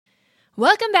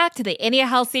Welcome back to the Enneagram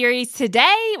Health series.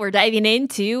 Today, we're diving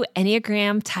into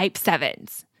Enneagram Type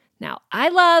 7s. Now, I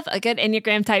love a good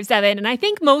Enneagram Type 7, and I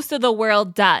think most of the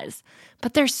world does.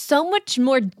 But there's so much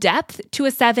more depth to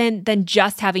a 7 than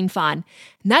just having fun.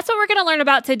 And that's what we're going to learn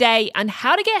about today on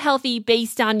how to get healthy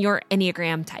based on your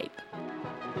Enneagram type.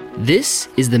 This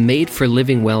is the Made for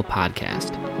Living Well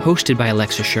podcast, hosted by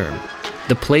Alexa Sherm,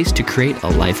 the place to create a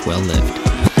life well lived.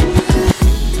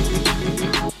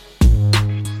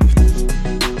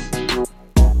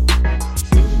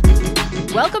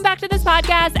 Welcome back to this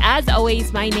podcast. As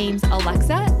always, my name's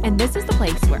Alexa, and this is the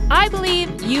place where I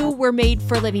believe you were made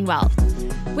for living well,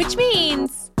 which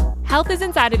means health is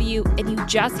inside of you, and you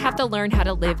just have to learn how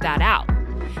to live that out.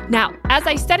 Now, as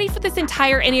I studied for this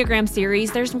entire Enneagram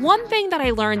series, there's one thing that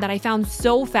I learned that I found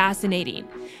so fascinating,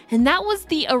 and that was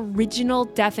the original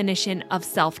definition of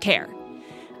self-care.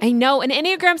 I know an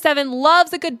Enneagram 7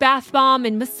 loves a good bath bomb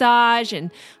and massage and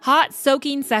hot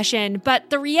soaking session, but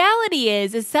the reality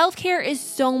is self-care is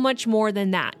so much more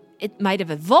than that. It might have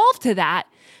evolved to that,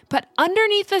 but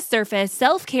underneath the surface,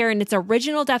 self-care in its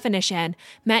original definition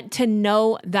meant to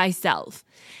know thyself.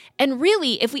 And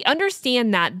really, if we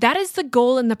understand that, that is the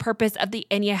goal and the purpose of the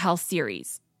Enneagram Health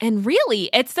series. And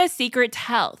really, it's the secret to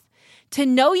health. To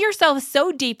know yourself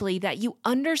so deeply that you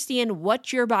understand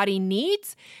what your body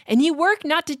needs and you work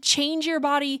not to change your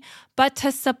body, but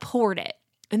to support it.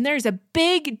 And there's a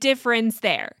big difference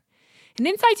there. And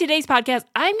inside today's podcast,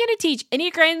 I'm going to teach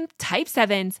Enneagram Type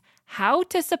 7s how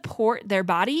to support their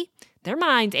body, their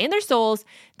minds, and their souls,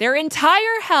 their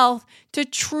entire health to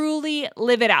truly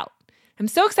live it out. I'm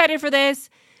so excited for this.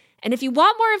 And if you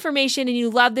want more information and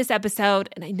you love this episode,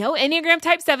 and I know Enneagram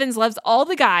Type 7s loves all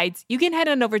the guides, you can head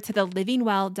on over to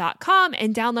thelivingwell.com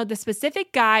and download the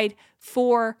specific guide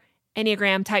for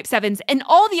Enneagram Type 7s and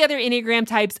all the other Enneagram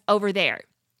types over there.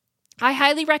 I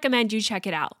highly recommend you check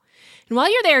it out. And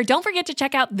while you're there, don't forget to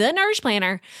check out the Nourish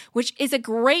Planner, which is a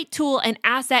great tool and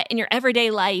asset in your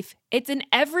everyday life. It's an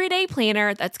everyday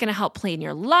planner that's going to help plan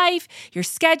your life, your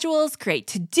schedules, create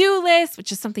to-do lists,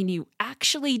 which is something you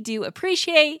actually do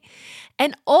appreciate,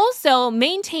 and also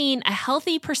maintain a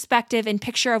healthy perspective and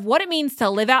picture of what it means to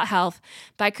live out health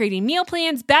by creating meal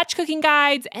plans, batch cooking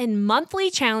guides, and monthly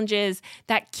challenges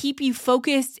that keep you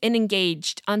focused and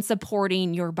engaged on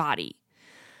supporting your body.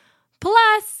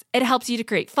 Plus, it helps you to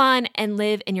create fun and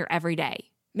live in your everyday.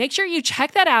 Make sure you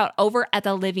check that out over at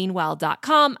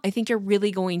thelivingwell.com. I think you're really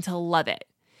going to love it.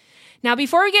 Now,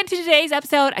 before we get to today's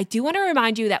episode, I do want to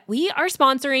remind you that we are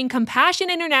sponsoring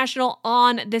Compassion International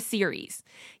on this series.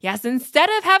 Yes, instead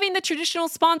of having the traditional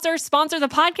sponsor the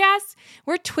podcast,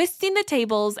 we're twisting the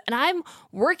tables, and I'm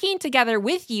working together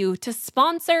with you to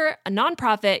sponsor a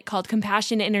nonprofit called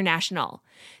Compassion International.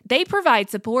 They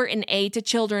provide support and aid to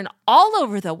children all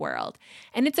over the world,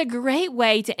 and it's a great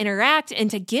way to interact and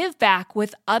to give back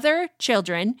with other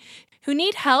children who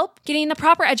need help getting the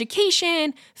proper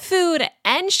education, food,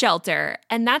 and shelter.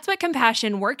 And that's what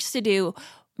Compassion works to do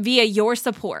via your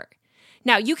support.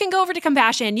 Now, you can go over to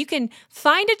Compassion, you can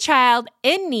find a child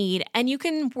in need, and you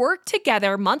can work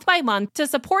together month by month to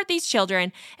support these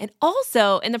children. And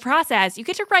also, in the process, you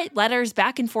get to write letters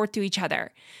back and forth to each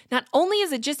other. Not only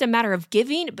is it just a matter of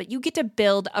giving, but you get to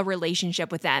build a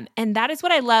relationship with them. And that is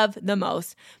what I love the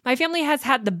most. My family has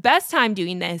had the best time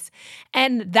doing this.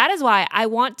 And that is why I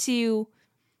want to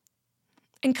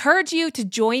encourage you to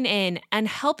join in and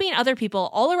helping other people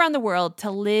all around the world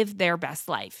to live their best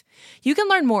life. You can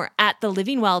learn more at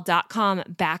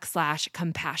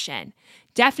thelivingwell.com/compassion.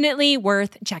 Definitely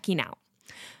worth checking out.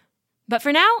 But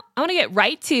for now, I want to get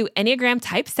right to Enneagram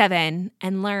Type 7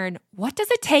 and learn, what does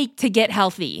it take to get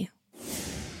healthy?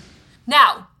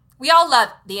 Now, we all love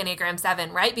the Enneagram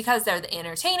 7, right? Because they're the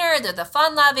entertainer, they're the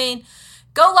fun-loving,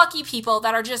 go-lucky people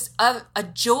that are just a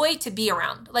joy to be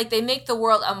around. Like, they make the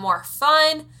world a more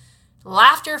fun,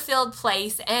 laughter-filled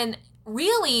place. And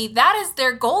really, that is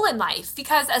their goal in life,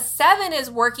 because a 7 is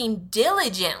working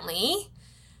diligently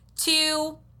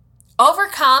to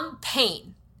overcome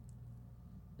pain.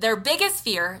 Their biggest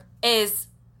fear is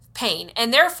pain,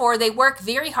 and therefore they work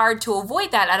very hard to avoid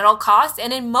that at all costs.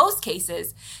 And in most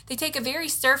cases, they take a very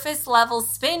surface level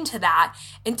spin to that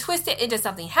and twist it into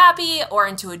something happy or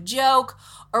into a joke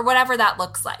or whatever that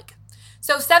looks like.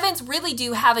 So 7s really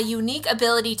do have a unique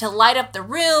ability to light up the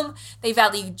room. They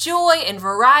value joy and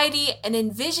variety and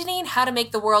envisioning how to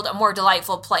make the world a more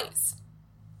delightful place.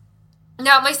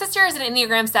 Now, my sister is an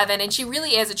Enneagram 7, and she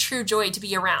really is a true joy to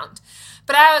be around.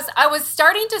 But as I was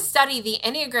starting to study the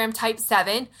Enneagram Type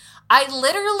 7, I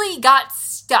literally got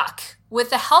stuck with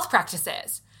the health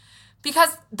practices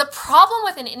Because the problem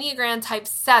with an Enneagram type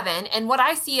 7, and what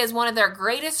I see as one of their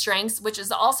greatest strengths, which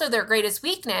is also their greatest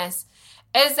weakness,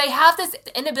 is they have this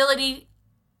inability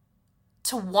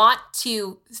to want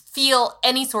to feel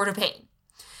any sort of pain,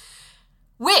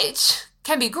 which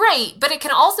can be great, but it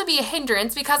can also be a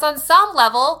hindrance because on some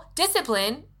level,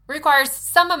 discipline requires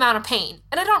some amount of pain.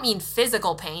 And I don't mean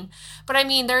physical pain, but I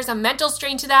mean there's a mental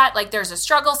strain to that. Like there's a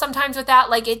struggle sometimes with that.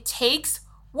 Like it takes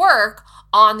work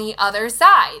on the other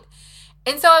side.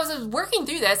 And so as I was working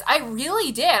through this, I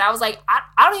really did. I was like,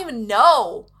 I don't even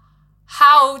know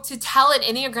how to tell an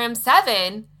Enneagram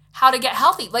 7 how to get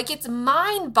healthy. Like it's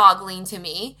mind-boggling to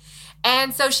me.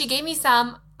 And so she gave me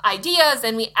some ideas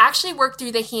and we actually worked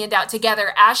through the handout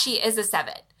together as she is a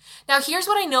 7. Now, here's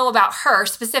what I know about her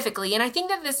specifically, and I think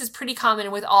that this is pretty common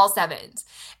with all 7s,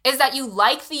 is that you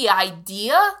like the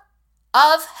idea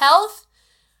of health,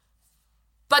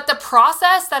 but the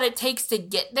process that it takes to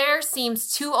get there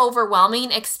seems too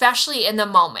overwhelming, especially in the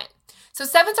moment. So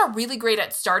 7s are really great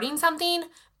at starting something,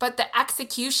 but the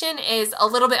execution is a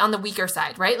little bit on the weaker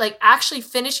side, right? Like actually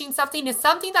finishing something is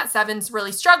something that 7s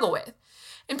really struggle with.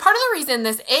 And part of the reason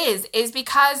this is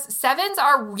because 7s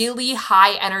are really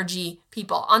high energy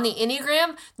people. On the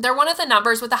Enneagram, they're one of the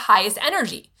numbers with the highest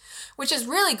energy, which is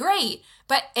really great.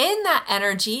 But in that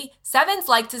energy, 7s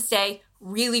like to stay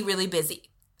really, really busy.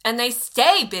 And they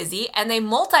stay busy and they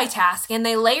multitask and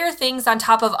they layer things on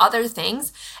top of other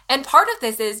things. And part of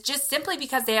this is just simply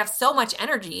because they have so much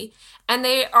energy and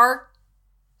they are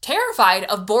terrified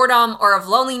of boredom or of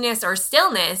loneliness or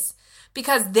stillness,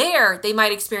 because there they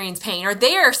might experience pain, or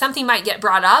there something might get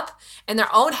brought up in their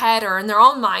own head or in their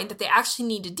own mind that they actually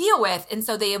need to deal with. And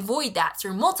so they avoid that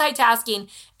through multitasking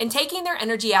and taking their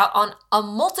energy out on a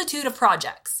multitude of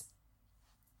projects.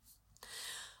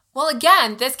 Well,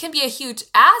 again, this can be a huge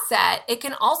asset. It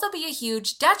can also be a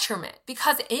huge detriment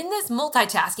because in this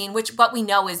multitasking, which what we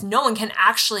know is no one can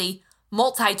actually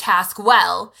multitask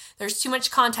well, there's too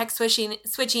much context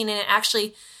switching and it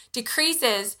actually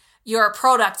decreases your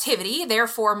productivity.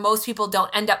 Therefore, most people don't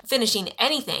end up finishing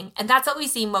anything. And that's what we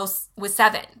see most with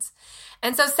 7s.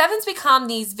 And so 7s become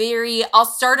these very, I'll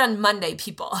start on Monday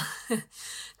people.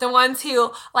 The ones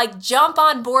who like jump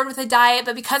on board with a diet,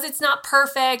 but because it's not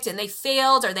perfect and they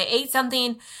failed or they ate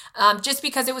something just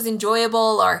because it was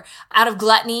enjoyable or out of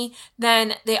gluttony,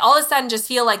 then they all of a sudden just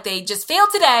feel like they just failed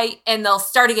today and they'll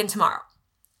start again tomorrow.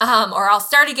 Or I'll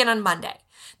start again on Monday.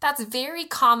 That's a very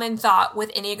common thought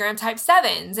with Enneagram type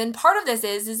 7s. And part of this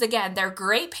is again, they're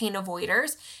great pain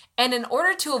avoiders. And in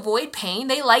order to avoid pain,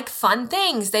 they like fun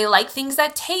things. They like things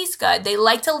that taste good. They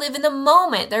like to live in the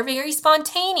moment. They're very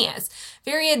spontaneous,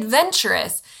 very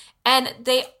adventurous. And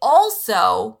they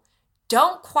also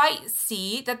don't quite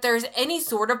see that there's any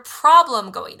sort of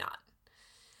problem going on.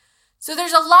 So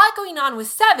there's a lot going on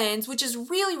with 7s, which is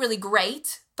really, really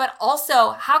great. But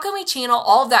also, how can we channel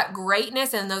all of that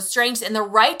greatness and those strengths in the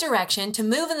right direction to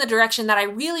move in the direction that I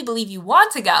really believe you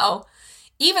want to go,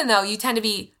 even though you tend to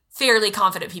be fairly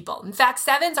confident people. In fact,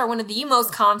 7s are one of the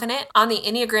most confident on the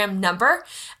Enneagram number,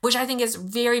 which I think is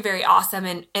very, very awesome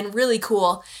and really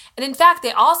cool. And in fact,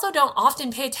 they also don't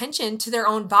often pay attention to their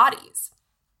own bodies.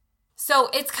 So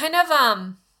it's kind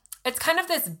of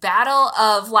this battle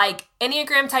of like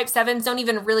Enneagram type 7s don't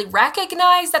even really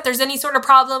recognize that there's any sort of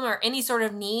problem or any sort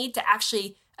of need to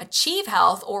actually achieve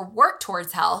health or work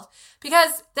towards health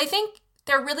because they think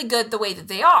they're really good the way that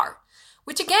they are,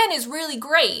 which again is really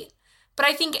great. But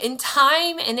I think in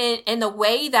time and in the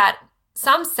way that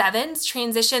some 7s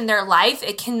transition their life,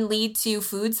 it can lead to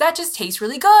foods that just taste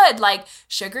really good, like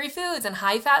sugary foods and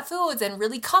high-fat foods and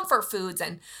really comfort foods,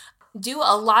 and do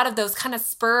a lot of those kind of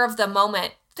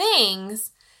spur-of-the-moment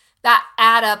things that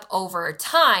add up over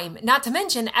time. Not to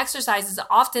mention, exercise is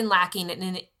often lacking in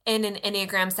an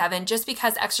Enneagram 7 just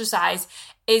because exercise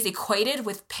is equated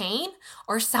with pain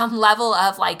or some level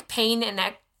of like pain and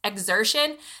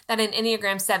exertion that an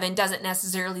Enneagram 7 doesn't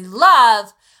necessarily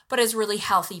love, but is really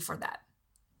healthy for them.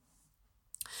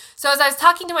 So as I was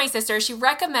talking to my sister, she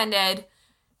recommended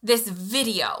this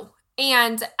video.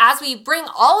 And as we bring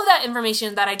all of that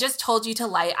information that I just told you to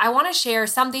light, I want to share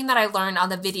something that I learned on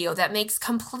the video that makes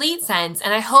complete sense.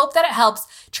 And I hope that it helps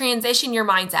transition your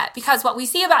mindset, because what we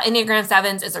see about Enneagram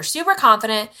 7s is they're super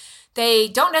confident. They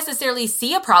don't necessarily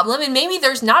see a problem, and maybe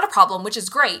there's not a problem, which is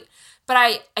great. But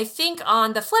I think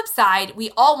on the flip side,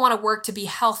 we all want to work to be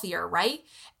healthier, right?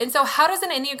 And so how does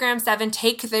an Enneagram 7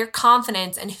 take their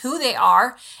confidence and who they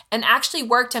are and actually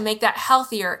work to make that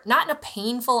healthier, not in a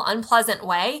painful, unpleasant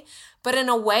way, but in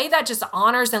a way that just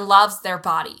honors and loves their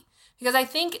body? Because I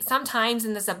think sometimes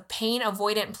in this pain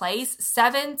avoidant place,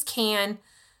 7s can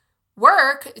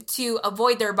work to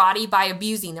avoid their body by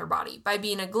abusing their body, by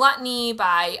being a gluttony,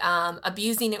 by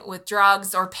abusing it with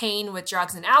drugs or pain with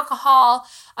drugs and alcohol,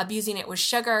 abusing it with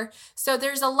sugar. So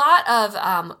there's a lot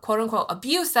of quote unquote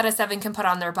abuse that a 7 can put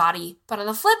on their body. But on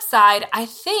the flip side, I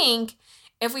think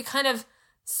if we kind of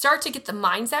start to get the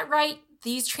mindset right,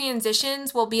 these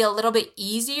transitions will be a little bit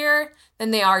easier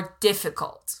than they are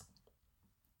difficult.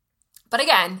 But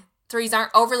again, 3s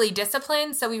aren't overly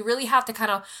disciplined, so we really have to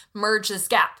kind of merge this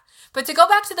gap. But to go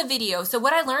back to the video, so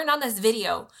what I learned on this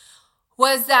video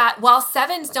was that while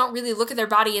 7s don't really look at their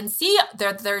body and see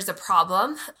there's a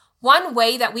problem, one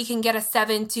way that we can get a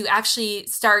 7 to actually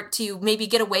start to maybe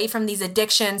get away from these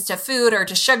addictions to food or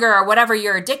to sugar or whatever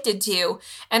you're addicted to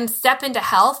and step into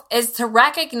health is to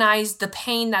recognize the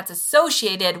pain that's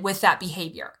associated with that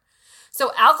behavior.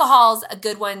 So alcohol's a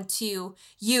good one to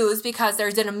use because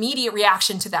there's an immediate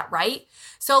reaction to that, right?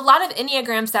 So a lot of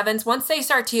Enneagram 7s, once they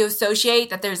start to associate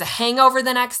that there's a hangover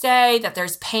the next day, that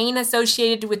there's pain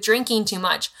associated with drinking too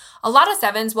much, a lot of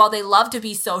 7s, while they love to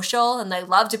be social and they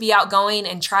love to be outgoing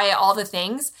and try all the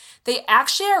things, they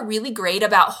actually are really great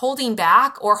about holding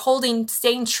back or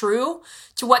staying true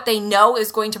to what they know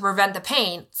is going to prevent the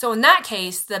pain. So in that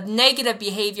case, the negative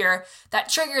behavior that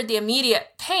triggered the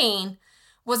immediate pain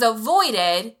was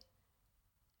avoided,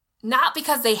 not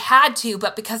because they had to,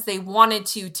 but because they wanted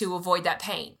to avoid that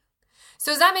pain.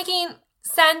 So is that making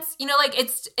sense?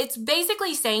 It's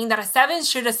basically saying that a 7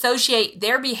 should associate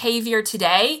their behavior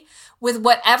today with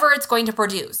whatever it's going to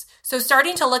produce. So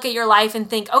starting to look at your life and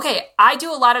think, okay, I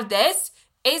do a lot of this.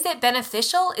 Is it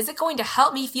beneficial? Is it going to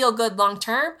help me feel good long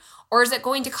term? Or is it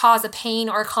going to cause a pain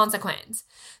or a consequence?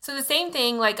 So the same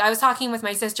thing, like I was talking with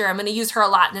my sister, I'm going to use her a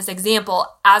lot in this example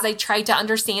as I try to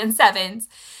understand 7s.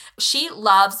 She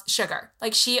loves sugar.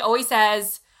 Like she always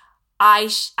says, I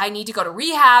need to go to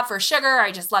rehab for sugar.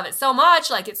 I just love it so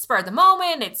much. Like it's spur of the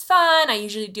moment. It's fun. I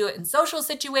usually do it in social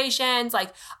situations.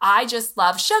 Like I just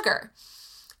love sugar.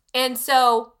 And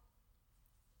so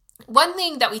one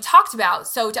thing that we talked about,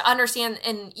 so to understand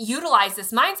and utilize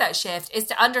this mindset shift is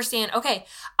to understand, okay,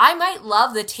 I might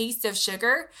love the taste of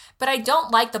sugar, but I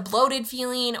don't like the bloated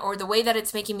feeling or the way that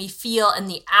it's making me feel in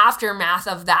the aftermath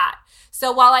of that.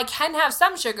 So while I can have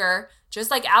some sugar,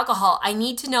 just like alcohol, I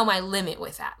need to know my limit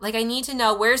with that. Like I need to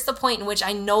know where's the point in which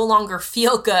I no longer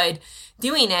feel good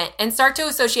doing it and start to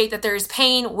associate that there's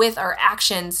pain with our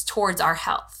actions towards our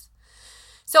health.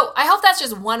 So I hope that's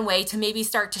just one way to maybe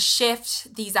start to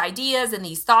shift these ideas and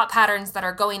these thought patterns that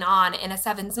are going on in a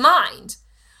 7's mind.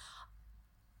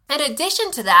 In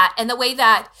addition to that, and the way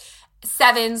that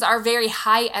 7s are very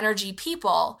high energy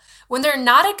people, when they're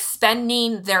not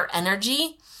expending their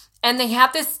energy and they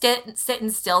have this sit in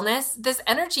stillness, this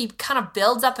energy kind of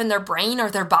builds up in their brain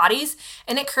or their bodies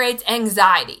and it creates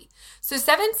anxiety. So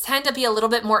 7s tend to be a little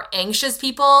bit more anxious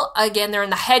people. Again, they're in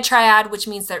the head triad, which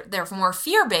means they're more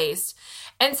fear-based.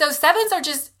 And so 7s are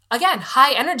just, again,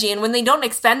 high energy. And when they don't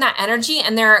expend that energy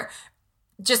and they're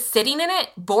just sitting in it,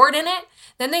 bored in it,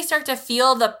 then they start to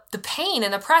feel the pain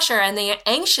and the pressure and the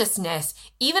anxiousness.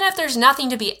 Even if there's nothing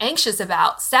to be anxious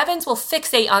about, 7s will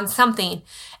fixate on something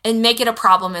and make it a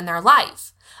problem in their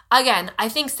life. Again, I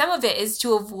think some of it is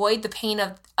to avoid the pain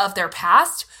of their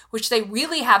past, which they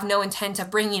really have no intent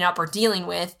of bringing up or dealing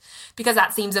with, because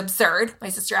that seems absurd. My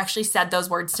sister actually said those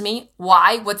words to me.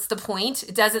 Why? What's the point?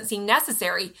 It doesn't seem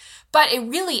necessary. But it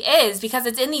really is, because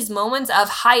it's in these moments of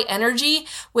high energy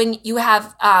when you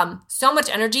have so much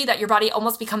energy that your body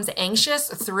almost becomes anxious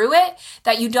through it,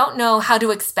 that you don't know how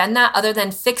to expend that other than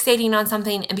fixating on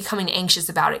something and becoming anxious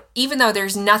about it, even though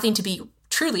there's nothing to be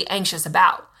truly anxious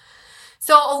about.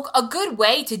 So a good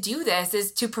way to do this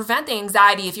is to prevent the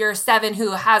anxiety. If you're a 7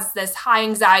 who has this high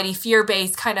anxiety,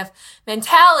 fear-based kind of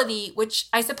mentality, which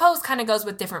I suppose kind of goes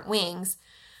with different wings,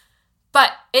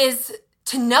 but is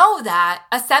to know that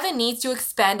a 7 needs to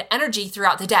expend energy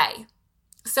throughout the day.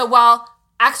 So while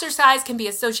exercise can be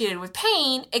associated with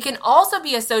pain, it can also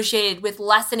be associated with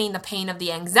lessening the pain of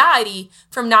the anxiety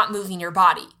from not moving your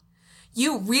body.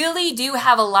 You really do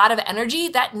have a lot of energy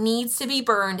that needs to be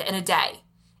burned in a day.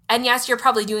 And yes, you're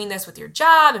probably doing this with your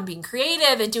job and being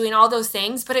creative and doing all those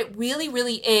things, but it really,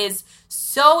 really is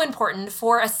so important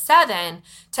for a 7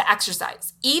 to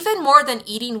exercise. Even more than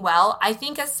eating well, I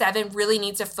think a 7 really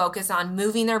needs to focus on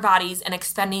moving their bodies and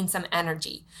expending some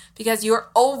energy, because you're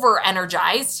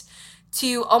over-energized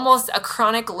to almost a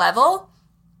chronic level,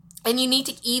 and you need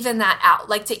to even that out,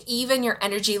 like to even your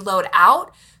energy load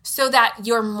out, so that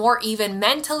you're more even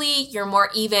mentally, you're more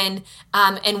even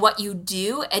in what you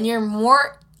do, and you're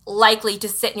more likely to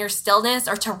sit in your stillness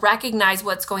or to recognize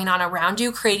what's going on around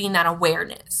you, creating that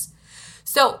awareness.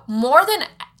 So more than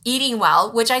eating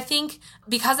well, which I think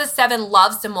because a 7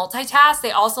 loves to multitask,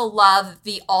 they also love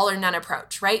the all or none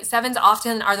approach, right? 7s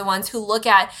often are the ones who look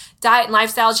at diet and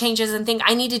lifestyle changes and think,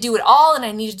 I need to do it all and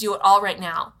I need to do it all right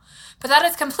now. But that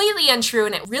is completely untrue,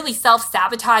 and it really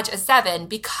self-sabotage a 7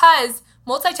 because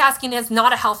multitasking is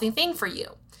not a healthy thing for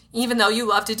you, even though you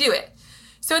love to do it.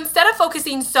 So instead of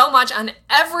focusing so much on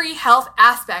every health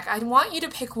aspect, I want you to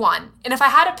pick one. And if I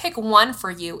had to pick one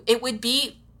for you, it would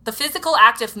be the physical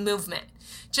active movement.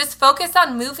 Just focus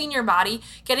on moving your body,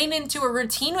 getting into a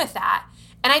routine with that.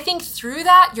 And I think through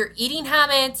that, your eating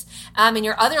habits and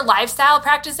your other lifestyle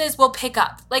practices will pick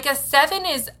up. Like a 7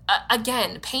 is,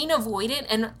 again, pain avoidant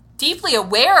and deeply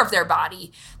aware of their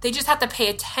body. They just have to pay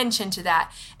attention to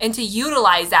that and to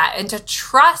utilize that and to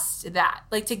trust that,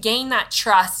 like to gain that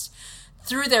trust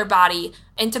through their body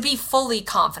and to be fully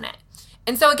confident.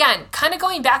 And so again, kind of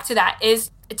going back to that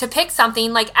is to pick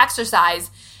something like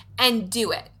exercise and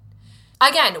do it.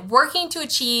 Again, working to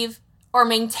achieve or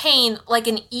maintain like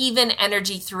an even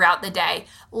energy throughout the day,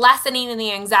 lessening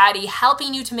the anxiety,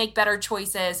 helping you to make better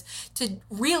choices, to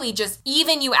really just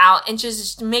even you out and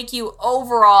just make you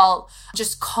overall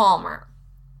just calmer.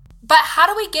 But how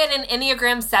do we get an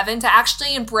Enneagram 7 to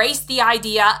actually embrace the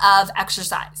idea of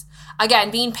exercise?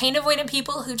 Again, being pain avoidant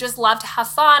people who just love to have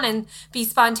fun and be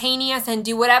spontaneous and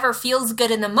do whatever feels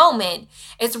good in the moment,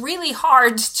 it's really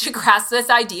hard to grasp this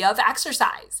idea of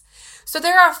exercise. So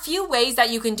there are a few ways that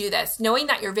you can do this. Knowing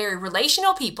that you're very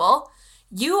relational people,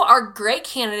 you are great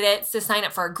candidates to sign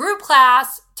up for a group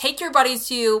class, take your buddies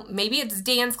to, maybe it's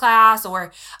dance class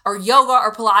or yoga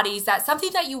or Pilates. That's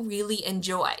something that you really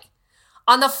enjoy.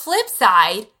 On the flip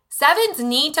side, 7s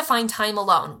need to find time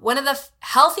alone. One of the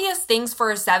healthiest things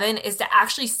for a 7 is to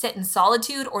actually sit in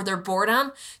solitude or their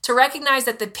boredom, to recognize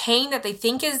that the pain that they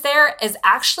think is there is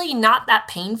actually not that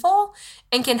painful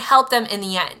and can help them in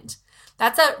the end.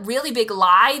 That's a really big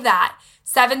lie that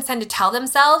 7s tend to tell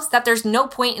themselves, that there's no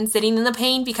point in sitting in the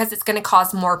pain because it's going to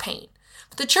cause more pain.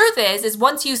 But the truth is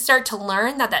once you start to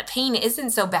learn that pain isn't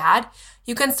so bad,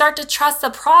 you can start to trust the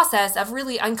process of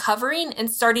really uncovering and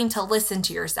starting to listen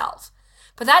to yourself.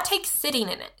 But that takes sitting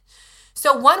in it.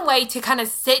 So one way to kind of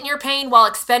sit in your pain while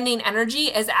expending energy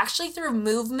is actually through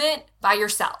movement by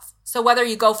yourself. So whether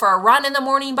you go for a run in the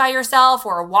morning by yourself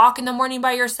or a walk in the morning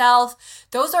by yourself,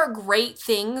 those are great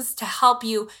things to help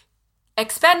you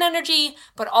expend energy,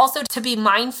 but also to be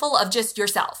mindful of just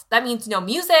yourself. That means no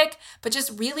music, but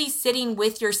just really sitting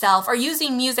with yourself or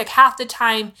using music half the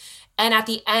time. And at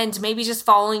the end, maybe just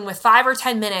following with 5 or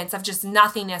 10 minutes of just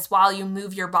nothingness while you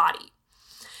move your body.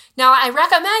 Now, I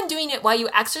recommend doing it while you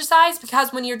exercise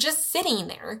because when you're just sitting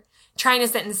there trying to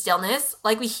sit in stillness,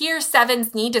 like we hear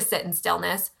 7s need to sit in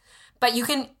stillness, but you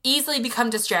can easily become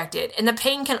distracted and the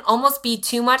pain can almost be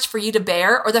too much for you to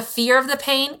bear, or the fear of the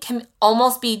pain can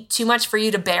almost be too much for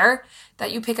you to bear,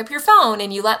 that you pick up your phone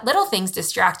and you let little things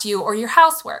distract you or your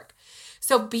housework.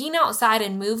 So being outside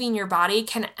and moving your body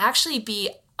can actually be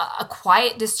a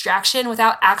quiet distraction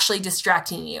without actually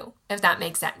distracting you, if that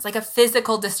makes sense. Like a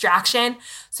physical distraction,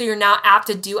 so you're not apt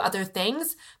to do other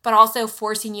things, but also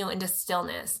forcing you into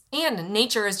stillness. And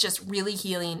nature is just really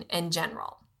healing in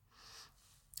general.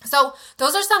 So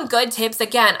those are some good tips.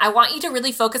 Again, I want you to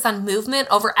really focus on movement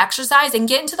over exercise and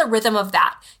get into the rhythm of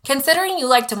that. Considering you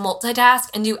like to multitask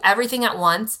and do everything at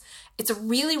once, it's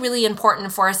really, really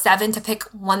important for a 7 to pick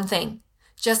one thing.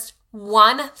 Just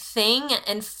one thing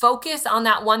and focus on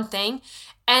that one thing.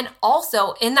 And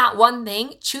also in that one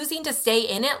thing, choosing to stay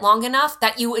in it long enough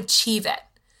that you achieve it.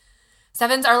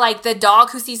 7s are like the dog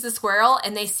who sees the squirrel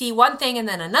and they see one thing and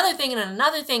then another thing and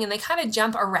another thing and they kind of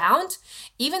jump around.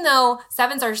 Even though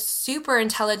 7s are super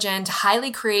intelligent,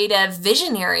 highly creative,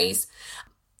 visionaries,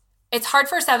 it's hard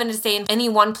for a 7 to stay in any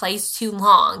one place too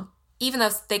long, even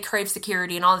though they crave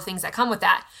security and all the things that come with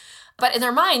that. But in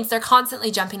their minds, they're constantly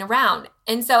jumping around.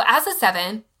 And so as a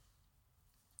 7,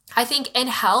 I think in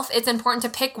health, it's important to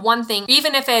pick one thing,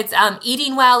 even if it's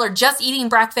eating well or just eating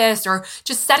breakfast or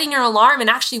just setting your alarm and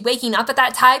actually waking up at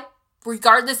that time,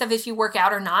 regardless of if you work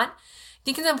out or not. I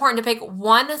think it's important to pick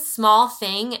one small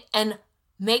thing and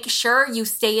make sure you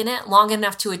stay in it long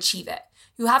enough to achieve it.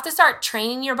 You have to start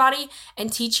training your body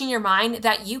and teaching your mind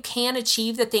that you can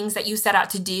achieve the things that you set out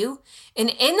to do. And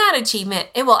in that achievement,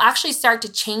 it will actually start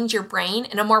to change your brain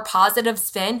in a more positive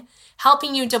spin,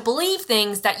 helping you to believe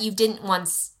things that you didn't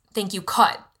once think you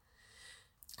could.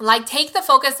 Like take the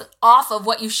focus off of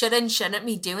what you should and shouldn't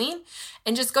be doing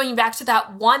and just going back to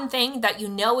that one thing that you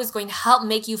know is going to help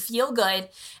make you feel good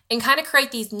and kind of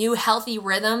create these new healthy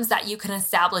rhythms that you can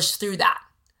establish through that.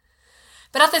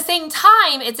 But at the same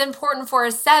time, it's important for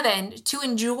a 7 to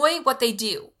enjoy what they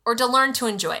do or to learn to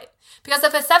enjoy it. Because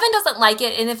if a 7 doesn't like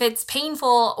it and if it's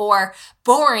painful or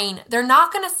boring, they're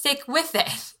not going to stick with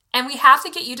it. And we have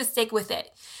to get you to stick with it.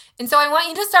 And so I want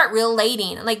you to start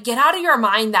relating, like get out of your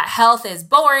mind that health is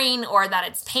boring or that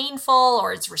it's painful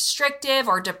or it's restrictive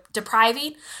or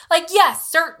depriving. Like, yes,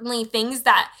 certainly things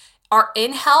that are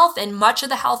in health and much of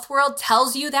the health world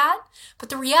tells you that. But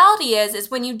the reality is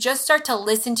when you just start to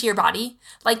listen to your body,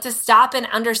 like to stop and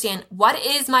understand what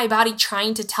is my body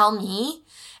trying to tell me,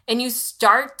 and you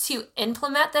start to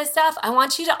implement this stuff, I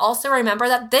want you to also remember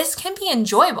that this can be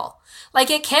enjoyable. Like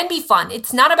it can be fun.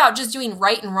 It's not about just doing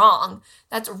right and wrong.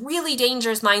 That's a really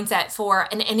dangerous mindset for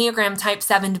an Enneagram type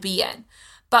 7 to be in.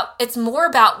 But it's more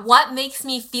about what makes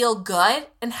me feel good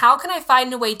and how can I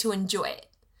find a way to enjoy it.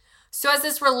 So as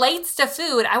this relates to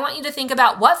food, I want you to think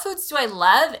about what foods do I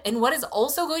love and what is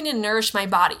also going to nourish my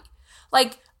body.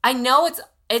 Like I know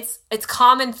it's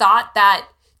common thought that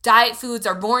diet foods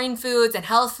are boring foods and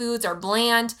health foods are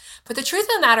bland. But the truth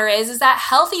of the matter is that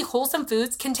healthy, wholesome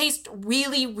foods can taste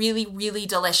really, really, really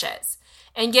delicious.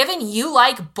 And given you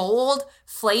like bold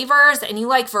flavors and you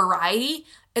like variety,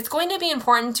 it's going to be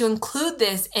important to include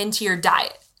this into your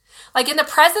diet. Like in the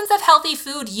presence of healthy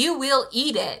food, you will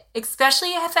eat it,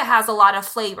 especially if it has a lot of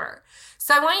flavor.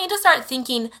 So I want you to start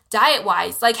thinking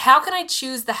diet-wise, like how can I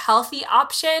choose the healthy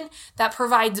option that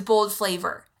provides bold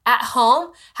flavor? At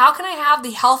home, how can I have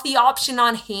the healthy option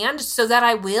on hand so that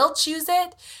I will choose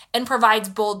it and provides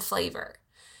bold flavor?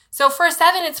 So for a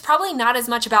 7, it's probably not as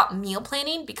much about meal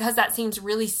planning because that seems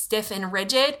really stiff and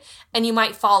rigid and you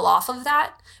might fall off of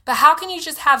that. But how can you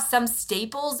just have some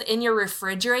staples in your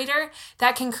refrigerator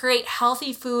that can create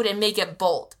healthy food and make it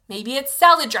bold? Maybe it's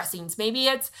salad dressings. Maybe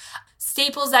it's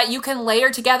staples that you can layer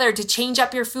together to change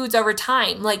up your foods over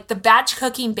time. Like the Batch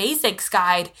Cooking Basics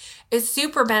Guide is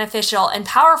super beneficial and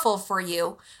powerful for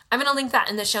you. I'm going to link that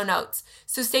in the show notes.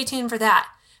 So stay tuned for that.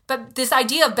 But this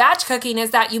idea of batch cooking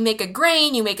is that you make a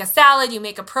grain, you make a salad, you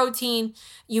make a protein,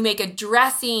 you make a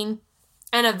dressing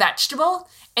and a vegetable,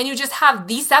 and you just have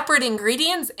these separate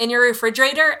ingredients in your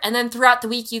refrigerator. And then throughout the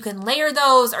week, you can layer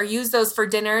those or use those for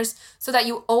dinners so that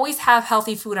you always have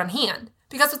healthy food on hand.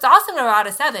 Because what's awesome about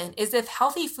a 7 is if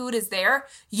healthy food is there,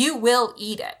 you will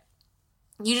eat it.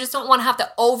 You just don't want to have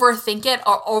to overthink it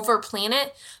or overplan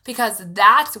it because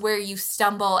that's where you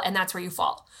stumble and that's where you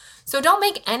fall. So don't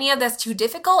make any of this too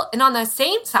difficult. And on the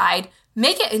same side,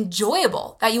 make it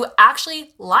enjoyable, that you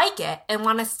actually like it and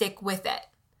want to stick with it.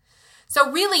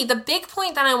 So really, the big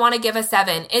point that I want to give a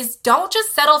 7 is don't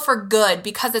just settle for good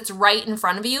because it's right in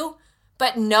front of you,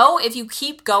 but know if you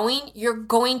keep going, you're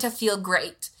going to feel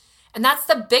great. And that's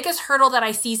the biggest hurdle that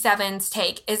I see 7s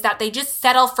take is that they just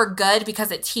settle for good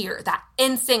because it's here, that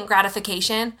instant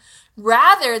gratification,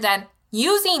 rather than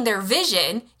using their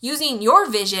vision, using your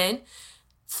vision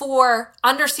for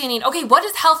understanding, okay, what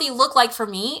does healthy look like for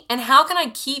me? And how can I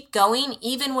keep going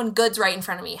even when good's right in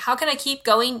front of me? How can I keep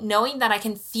going knowing that I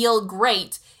can feel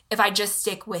great if I just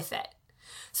stick with it?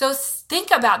 So think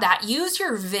about that. Use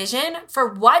your vision for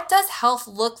what does health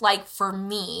look like for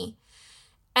me?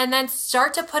 And then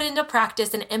start to put into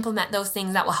practice and implement those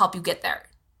things that will help you get there.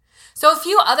 So a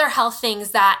few other health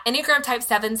things that Enneagram type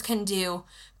 7s can do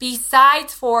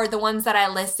besides for the ones that I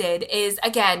listed is,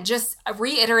 again, just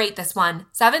reiterate this one.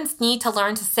 7s need to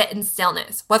learn to sit in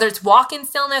stillness, whether it's walk in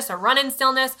stillness or run in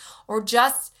stillness or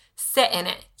just sit in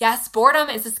it. Yes, boredom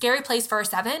is a scary place for a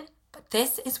 7, but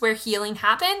this is where healing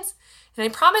happens. And I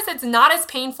promise it's not as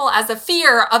painful as the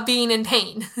fear of being in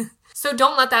pain. So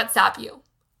don't let that stop you.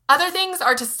 Other things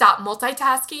are to stop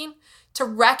multitasking, to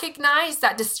recognize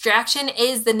that distraction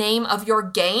is the name of your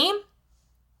game.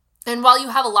 And while you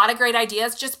have a lot of great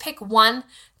ideas, just pick one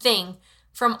thing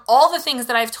from all the things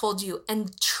that I've told you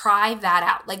and try that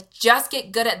out. Like just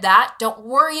get good at that. Don't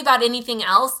worry about anything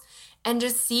else and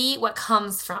just see what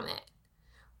comes from it.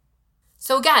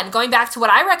 So again, going back to what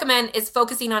I recommend is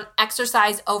focusing on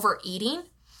exercise over eating.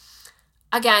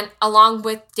 Again, along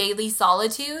with daily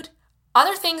solitude.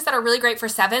 Other things that are really great for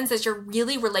 7s is you're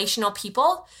really relational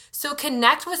people. So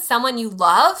connect with someone you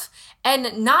love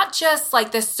and not just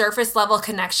like this surface level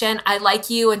connection. I like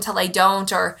you until I don't,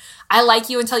 or I like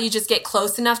you until you just get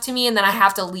close enough to me and then I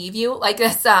have to leave you. Like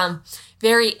this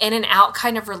very in and out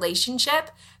kind of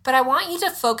relationship. But I want you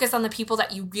to focus on the people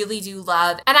that you really do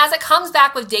love. And as it comes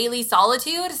back with daily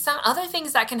solitude, some other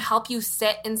things that can help you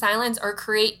sit in silence or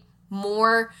create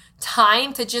more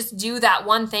time to just do that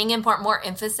one thing and put more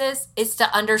emphasis is to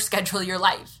underschedule your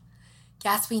life.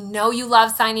 Yes, we know you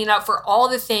love signing up for all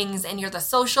the things and you're the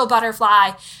social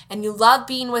butterfly and you love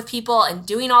being with people and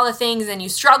doing all the things and you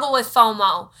struggle with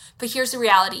FOMO. But here's the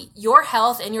reality. Your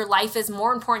health and your life is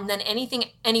more important than anything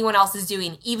anyone else is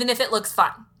doing, even if it looks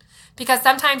fun. because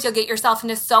sometimes you'll get yourself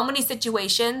into so many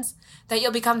situations that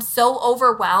you'll become so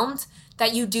overwhelmed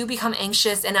that you do become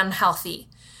anxious and unhealthy.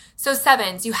 So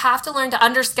 7s, you have to learn to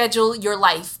underschedule your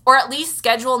life, or at least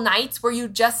schedule nights where you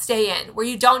just stay in, where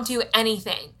you don't do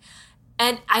anything.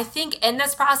 And I think in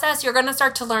this process, you're going to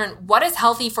start to learn what is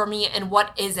healthy for me and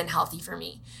what isn't healthy for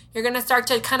me. You're going to start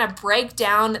to kind of break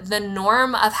down the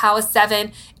norm of how a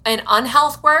 7 and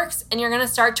unhealth works, and you're going to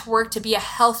start to work to be a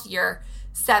healthier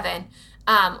 7,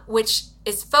 which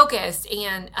is focused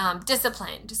and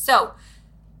disciplined. So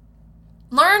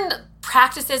learn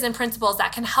practices and principles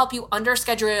that can help you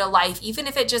underschedule your life, even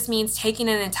if it just means taking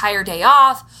an entire day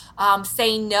off,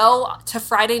 saying no to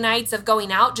Friday nights of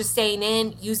going out, just staying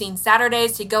in, using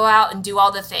Saturdays to go out and do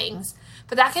all the things.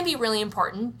 But that can be really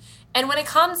important. And when it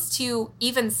comes to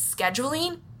even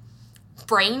scheduling,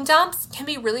 brain dumps can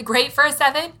be really great for a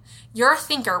 7. You're a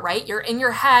thinker, right? You're in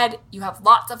your head. You have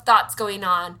lots of thoughts going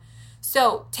on.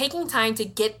 So taking time to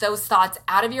get those thoughts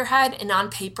out of your head and on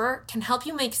paper can help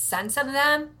you make sense of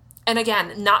them. And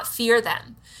again, not fear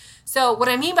them. So what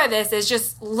I mean by this is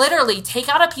just literally take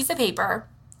out a piece of paper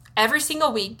every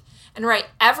single week and write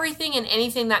everything and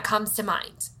anything that comes to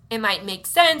mind. It might make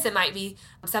sense. It might be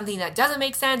something that doesn't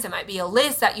make sense. It might be a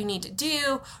list that you need to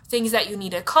do, things that you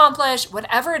need to accomplish,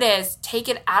 whatever it is, take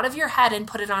it out of your head and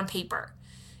put it on paper.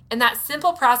 And that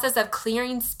simple process of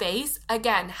clearing space,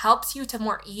 again, helps you to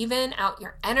more even out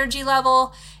your energy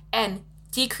level and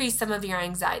decrease some of your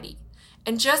anxiety.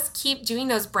 And just keep doing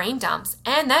those brain dumps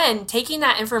and then taking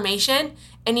that information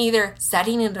and either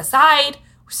setting it aside,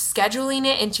 scheduling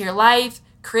it into your life,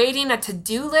 creating a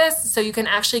to-do list so you can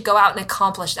actually go out and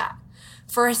accomplish that.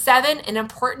 For a 7, an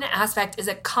important aspect is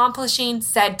accomplishing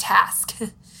said task.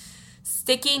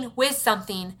 Sticking with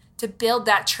something to build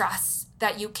that trust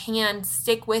that you can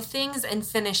stick with things and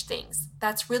finish things.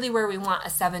 That's really where we want a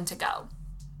 7 to go.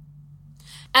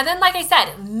 And then, like I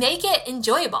said, make it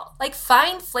enjoyable. Like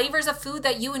find flavors of food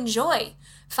that you enjoy.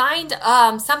 Find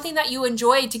something that you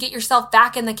enjoy to get yourself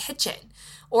back in the kitchen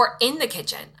or in the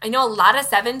kitchen. I know a lot of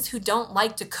 7s who don't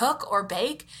like to cook or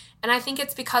bake, and I think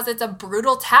it's because it's a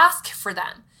brutal task for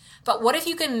them. But what if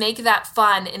you can make that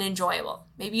fun and enjoyable?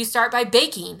 Maybe you start by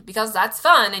baking because that's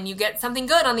fun and you get something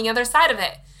good on the other side of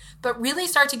it. But really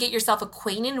start to get yourself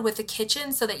acquainted with the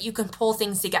kitchen so that you can pull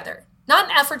things together. Not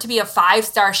an effort to be a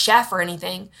 5-star chef or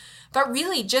anything, but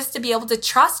really just to be able to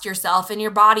trust yourself and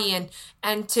your body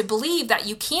and to believe that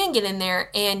you can get in there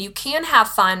and you can have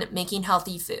fun making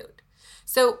healthy food.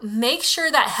 So make sure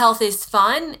that health is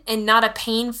fun and not a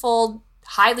painful,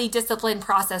 highly disciplined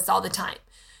process all the time.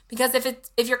 Because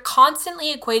if you're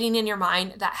constantly equating in your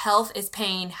mind that health is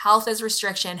pain, health is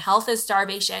restriction, health is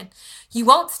starvation, you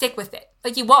won't stick with it.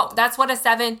 Like you won't. That's what a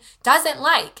 7 doesn't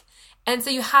like. And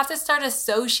so you have to start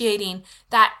associating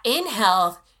that in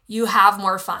health, you have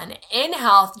more fun. In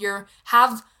health, you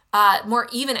have more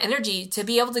even energy to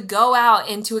be able to go out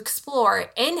and to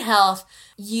explore. In health,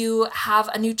 you have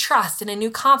a new trust and a new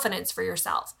confidence for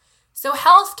yourself. So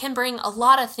health can bring a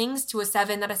lot of things to a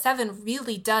 7 that a 7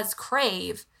 really does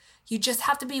crave. You just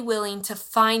have to be willing to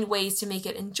find ways to make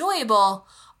it enjoyable,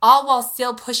 all while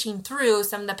still pushing through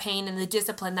some of the pain and the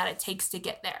discipline that it takes to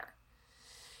get there.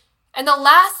 And the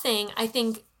last thing I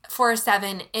think for a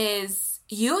 7 is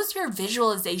use your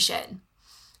visualization.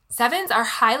 7s are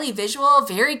highly visual,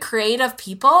 very creative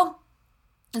people.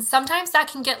 And sometimes that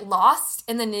can get lost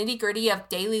in the nitty-gritty of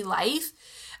daily life.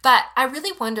 But I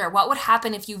really wonder what would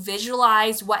happen if you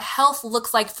visualized what health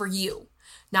looks like for you.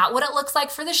 Not what it looks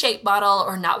like for the shape model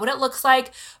or not what it looks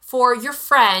like for your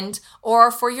friend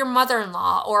or for your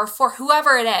mother-in-law or for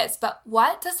whoever it is. But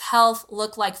what does health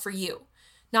look like for you?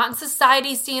 Not in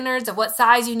society standards of what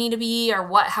size you need to be or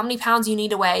how many pounds you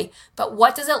need to weigh, but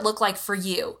what does it look like for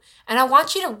you? And I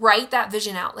want you to write that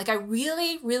vision out. Like I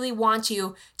really, really want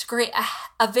you to create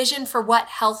a vision for what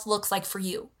health looks like for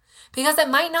you. Because it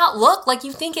might not look like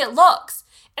you think it looks.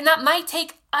 And that might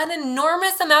take an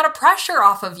enormous amount of pressure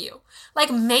off of you.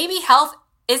 Like maybe health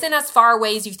isn't as far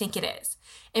away as you think it is.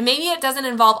 And maybe it doesn't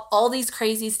involve all these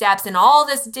crazy steps and all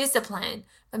this discipline.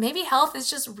 But maybe health is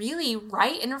just really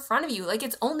right in front of you. Like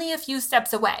it's only a few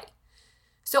steps away.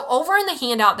 So over in the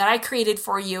handout that I created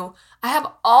for you, I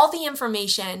have all the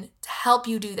information to help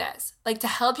you do this. Like to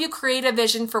help you create a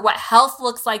vision for what health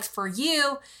looks like for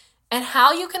you and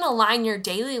how you can align your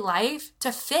daily life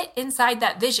to fit inside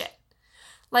that vision.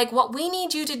 Like what we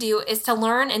need you to do is to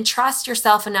learn and trust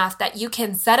yourself enough that you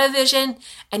can set a vision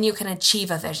and you can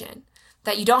achieve a vision.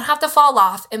 That you don't have to fall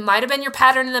off. It might have been your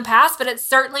pattern in the past, but it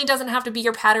certainly doesn't have to be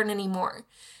your pattern anymore.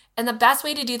 And the best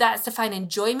way to do that is to find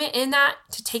enjoyment in that,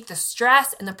 to take the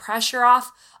stress and the pressure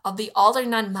off of the all or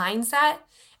none mindset,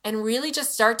 and really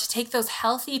just start to take those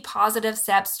healthy, positive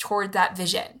steps toward that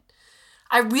vision.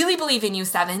 I really believe in you,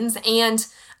 7s. And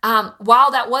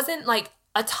while that wasn't like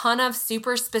a ton of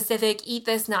super specific, eat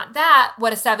this, not that,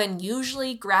 what a 7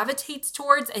 usually gravitates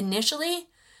towards initially,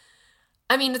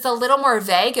 I mean, it's a little more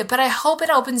vague, but I hope it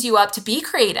opens you up to be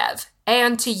creative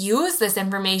and to use this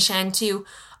information to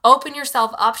open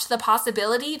yourself up to the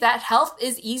possibility that health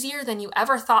is easier than you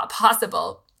ever thought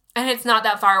possible, and it's not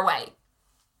that far away.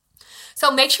 So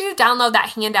make sure you download that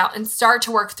handout and start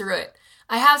to work through it.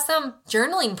 I have some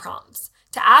journaling prompts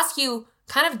to ask you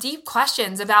kind of deep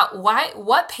questions about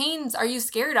what pains are you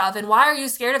scared of and why are you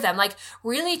scared of them? Like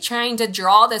really trying to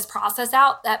draw this process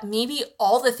out that maybe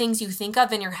all the things you think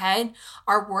of in your head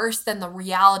are worse than the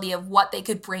reality of what they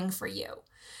could bring for you.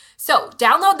 So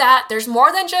download that. There's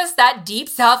more than just that deep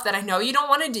stuff that I know you don't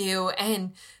want to do.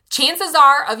 And chances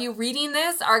are of you reading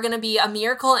this are going to be a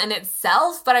miracle in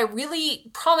itself, but I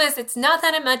really promise it's not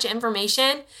that much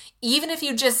information, even if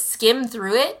you just skim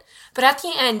through it. But at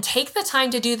the end, take the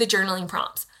time to do the journaling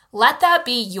prompts. Let that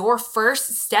be your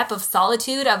first step of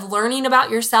solitude, of learning about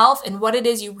yourself and what it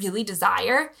is you really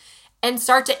desire, and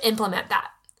start to implement that.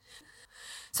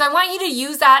 So I want you to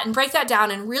use that and break that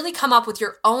down and really come up with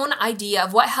your own idea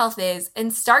of what health is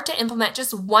and start to implement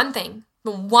just one thing.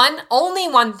 Only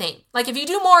one thing. Like if you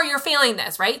do more, you're failing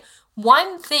this, right?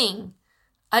 One thing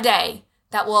a day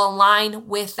that will align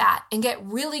with that and get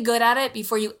really good at it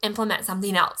before you implement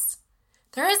something else.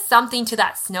 There is something to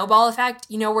that snowball effect,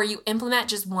 where you implement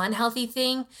just one healthy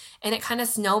thing and it kind of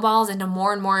snowballs into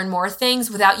more and more and more things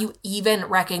without you even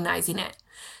recognizing it.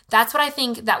 That's what I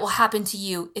think that will happen to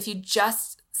you if you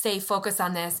just stay focused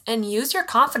on this and use your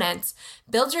confidence.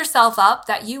 Build yourself up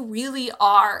that you really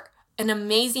are an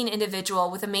amazing individual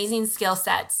with amazing skill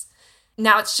sets.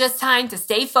 Now it's just time to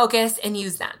stay focused and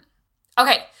use them.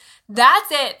 Okay, that's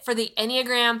it for the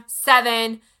Enneagram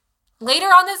 7. Later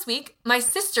on this week, my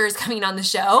sister is coming on the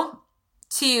show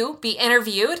to be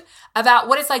interviewed about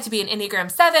what it's like to be an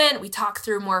Enneagram 7. We talk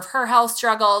through more of her health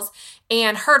struggles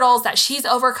and hurdles that she's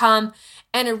overcome.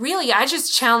 And really, I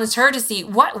just challenged her to see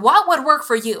what would work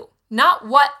for you. Not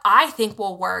what I think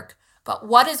will work, but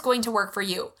what is going to work for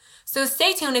you. So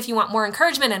stay tuned if you want more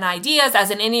encouragement and ideas as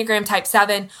an Enneagram Type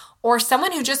 7 or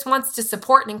someone who just wants to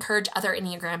support and encourage other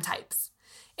Enneagram types.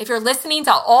 If you're listening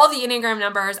to all the Enneagram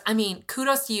numbers,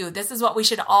 kudos to you. This is what we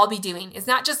should all be doing. It's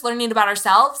not just learning about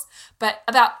ourselves, but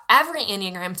about every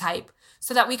Enneagram type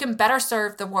so that we can better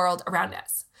serve the world around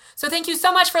us. So thank you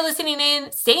so much for listening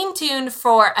in. Staying tuned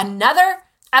for another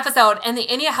episode in the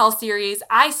Ennea Health series.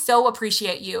 I so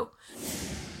appreciate you.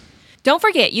 Don't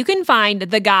forget, you can find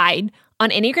the guide on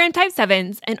Enneagram Type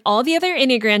 7s and all the other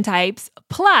Enneagram types,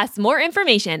 plus more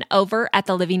information over at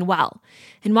The Living Well.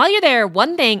 And while you're there,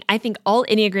 one thing I think all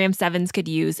Enneagram 7s could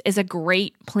use is a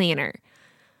great planner.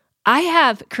 I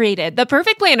have created the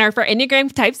perfect planner for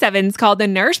Enneagram Type 7s called the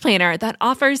Nourish Planner that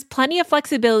offers plenty of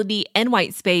flexibility and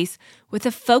white space with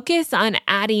a focus on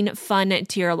adding fun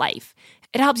to your life.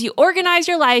 It helps you organize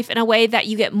your life in a way that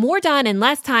you get more done in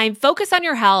less time, focus on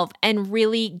your health, and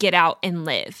really get out and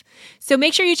live. So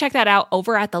make sure you check that out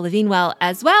over at The Living Well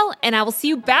as well. And I will see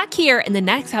you back here in the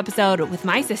next episode with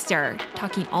my sister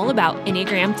talking all about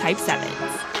Enneagram Type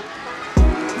 7s.